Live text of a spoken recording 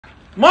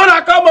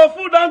Mona, come on,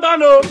 food down,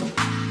 oh.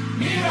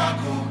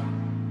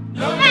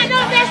 Hey,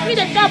 don't vex me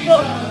the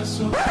double.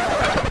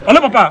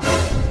 Hello, Papa.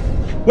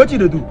 What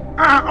did you do?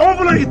 I won't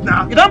follow it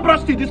now. You don't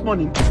brush teeth this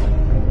morning.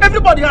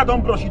 Everybody here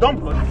don't brush. You don't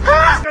brush.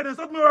 Okay, they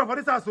start me around for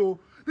this house, so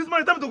this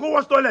morning time to go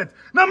wash toilet.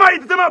 Now my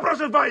eat, my brush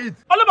and eat.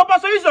 Hello, Papa.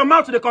 So use your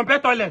mouth to the compare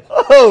toilet.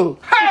 Oh,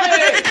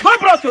 Hey, don't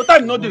brush your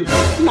time, no day.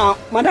 now,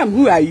 madam,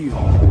 who are you?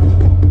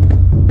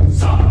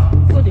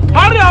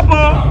 Hurry up,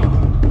 oh.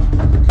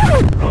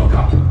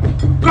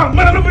 Come,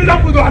 man, I don't feel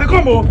that food. I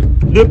come on.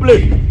 They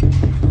play.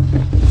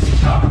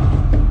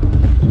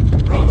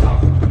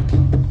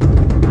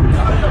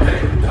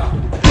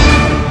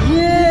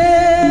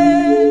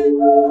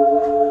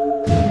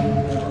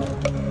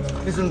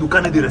 Listen, you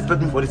can't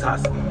respect me for this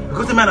house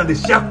because the man on the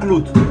share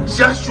clothes,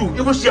 share shoe,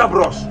 even share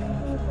brush.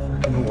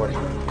 Don't worry.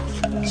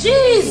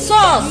 Jesus!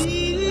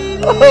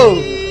 Oh,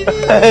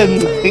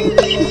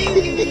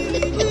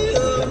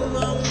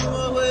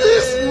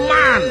 This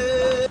man.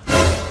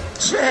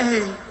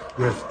 Jay.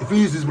 Yes, if you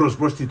use this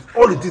brush teeth,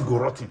 all the teeth go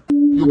rotten.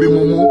 You be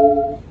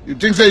mumu. You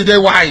think say they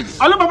wise?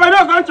 Hello, Papa. You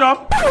don't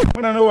chop.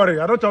 Man, don't worry,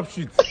 I don't chop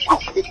shit.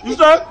 You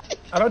sure?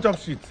 I don't chop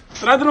shit.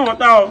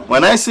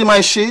 When I see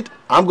my shit,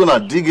 I'm gonna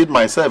dig it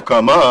myself.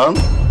 Come on.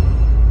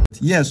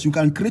 Yes, you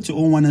can create your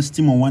own 1x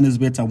team on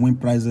 1xBet and win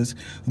prizes.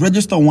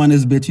 Register on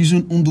 1xBet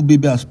using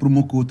UnduBaby as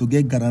promo code to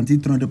get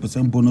guaranteed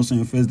 300% bonus on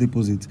your first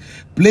deposit.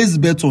 Place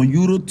bet on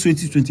Euro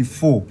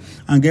 2024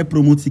 and get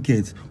promo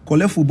tickets.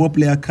 Collect football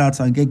player cards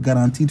and get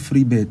guaranteed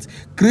free bets.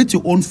 Create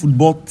your own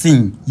football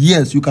team.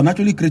 Yes, you can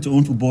actually create your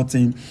own football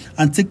team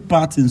and take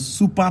part in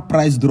super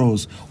prize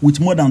draws with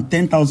more than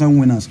 10,000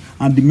 winners,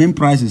 and the main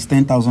prize is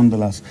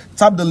 $10,000.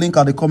 Tap the link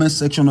at the comment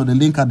section or the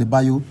link at the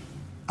bio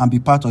and be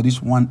part of this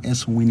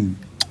 1S winning.